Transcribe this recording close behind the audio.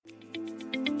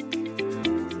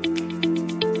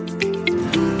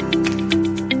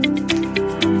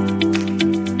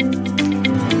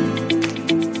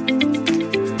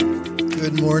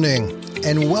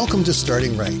and welcome to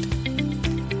Starting Right.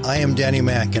 I am Danny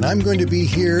Mack, and I'm going to be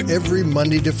here every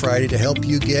Monday to Friday to help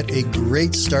you get a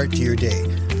great start to your day.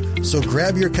 So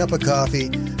grab your cup of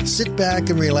coffee, sit back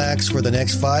and relax for the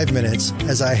next 5 minutes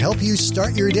as I help you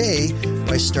start your day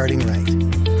by starting right.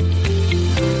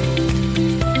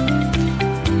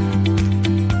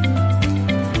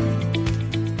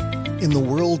 In the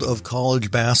world of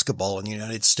college basketball in the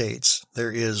United States,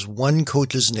 there is one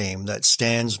coach's name that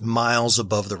stands miles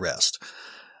above the rest.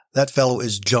 That fellow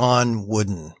is John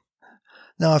Wooden.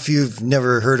 Now, if you've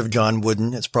never heard of John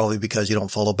Wooden, it's probably because you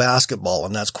don't follow basketball,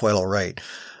 and that's quite all right.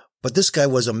 But this guy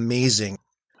was amazing.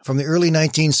 From the early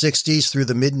 1960s through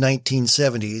the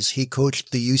mid-1970s, he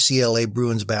coached the UCLA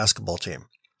Bruins basketball team.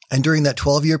 And during that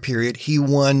 12-year period, he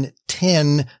won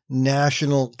 10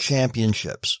 national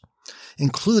championships,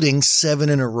 including 7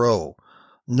 in a row.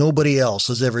 Nobody else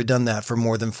has ever done that for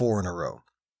more than 4 in a row.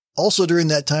 Also during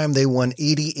that time, they won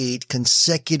 88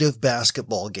 consecutive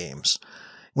basketball games.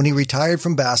 When he retired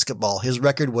from basketball, his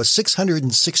record was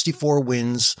 664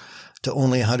 wins to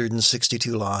only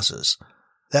 162 losses.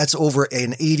 That's over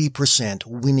an 80%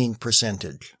 winning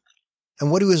percentage.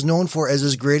 And what he was known for as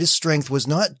his greatest strength was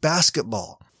not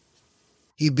basketball.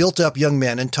 He built up young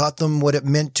men and taught them what it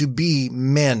meant to be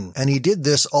men. And he did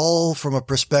this all from a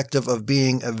perspective of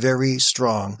being a very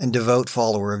strong and devout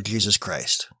follower of Jesus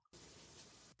Christ.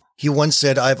 He once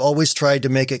said, "I've always tried to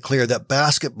make it clear that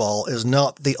basketball is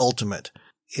not the ultimate.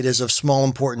 It is of small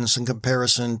importance in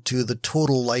comparison to the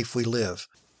total life we live.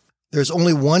 There's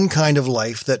only one kind of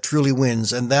life that truly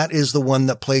wins, and that is the one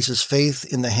that places faith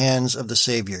in the hands of the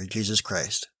Savior, Jesus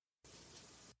Christ."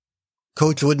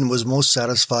 Coach Wooden was most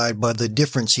satisfied by the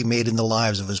difference he made in the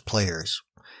lives of his players.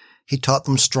 He taught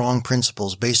them strong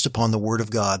principles based upon the Word of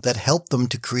God that helped them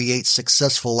to create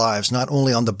successful lives, not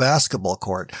only on the basketball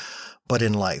court, but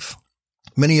in life.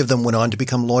 Many of them went on to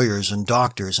become lawyers and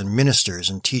doctors and ministers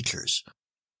and teachers.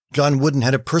 John Wooden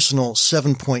had a personal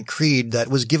 7-point creed that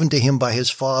was given to him by his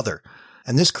father,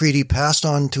 and this creed he passed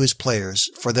on to his players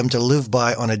for them to live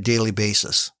by on a daily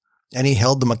basis, and he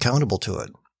held them accountable to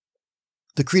it.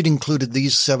 The creed included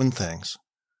these 7 things.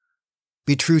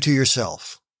 Be true to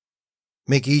yourself.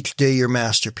 Make each day your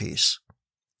masterpiece.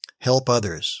 Help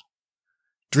others.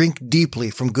 Drink deeply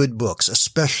from good books,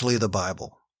 especially the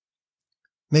Bible.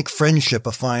 Make friendship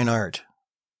a fine art.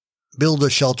 Build a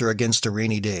shelter against a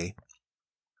rainy day.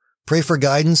 Pray for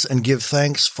guidance and give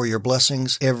thanks for your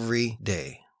blessings every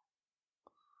day.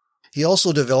 He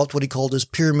also developed what he called his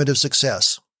pyramid of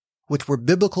success, which were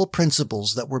biblical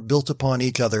principles that were built upon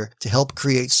each other to help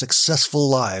create successful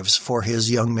lives for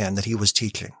his young men that he was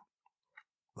teaching.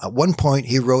 At one point,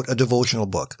 he wrote a devotional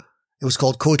book. It was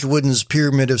called Coach Wooden's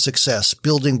Pyramid of Success,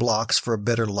 Building Blocks for a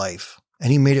Better Life.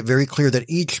 And he made it very clear that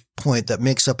each point that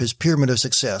makes up his pyramid of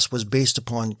success was based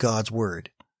upon God's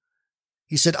Word.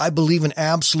 He said, "I believe in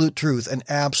absolute truth and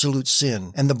absolute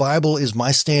sin, and the Bible is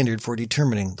my standard for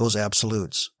determining those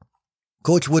absolutes."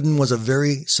 Coach Wooden was a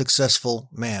very successful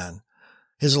man.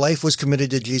 His life was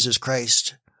committed to Jesus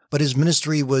Christ, but his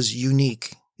ministry was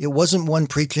unique. It wasn't one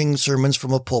preaching sermons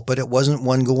from a pulpit. It wasn't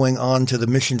one going on to the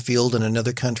mission field in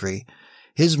another country.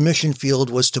 His mission field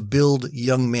was to build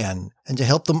young men and to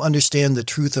help them understand the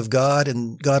truth of God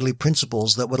and godly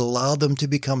principles that would allow them to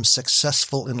become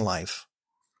successful in life.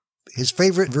 His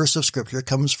favorite verse of Scripture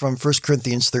comes from 1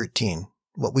 Corinthians 13,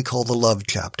 what we call the love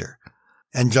chapter.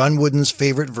 And John Wooden's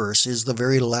favorite verse is the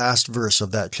very last verse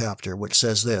of that chapter, which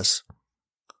says this,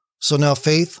 "So now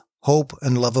faith, hope,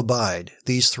 and love abide,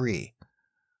 these 3.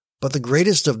 But the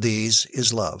greatest of these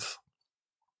is love."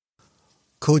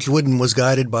 Coach Wooden was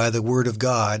guided by the Word of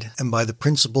God and by the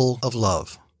principle of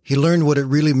love. He learned what it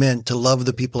really meant to love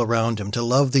the people around him, to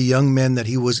love the young men that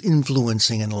he was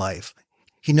influencing in life.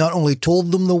 He not only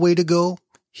told them the way to go,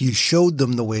 he showed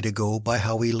them the way to go by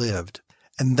how he lived.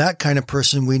 And that kind of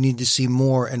person we need to see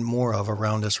more and more of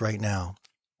around us right now.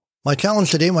 My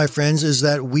challenge today, my friends, is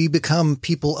that we become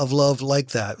people of love like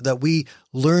that we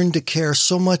learn to care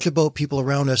so much about people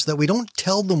around us that we don't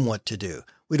tell them what to do.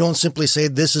 We don't simply say,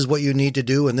 this is what you need to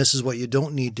do and this is what you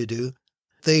don't need to do.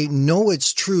 They know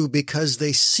it's true because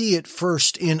they see it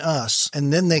first in us,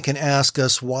 and then they can ask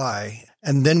us why,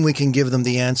 and then we can give them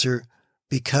the answer,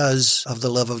 because of the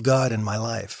love of God in my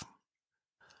life.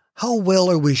 How well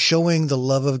are we showing the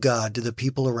love of God to the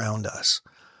people around us?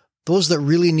 Those that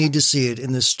really need to see it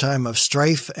in this time of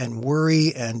strife and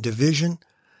worry and division,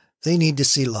 they need to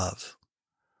see love.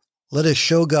 Let us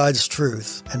show God's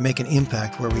truth and make an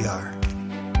impact where we are.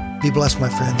 Be blessed, my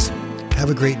friends. Have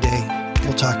a great day.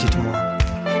 We'll talk to you tomorrow.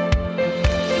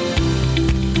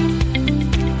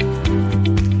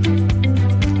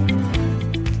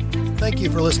 Thank you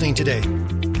for listening today.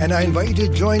 And I invite you to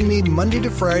join me Monday to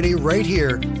Friday right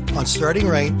here on Starting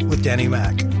Right with Danny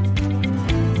Mac.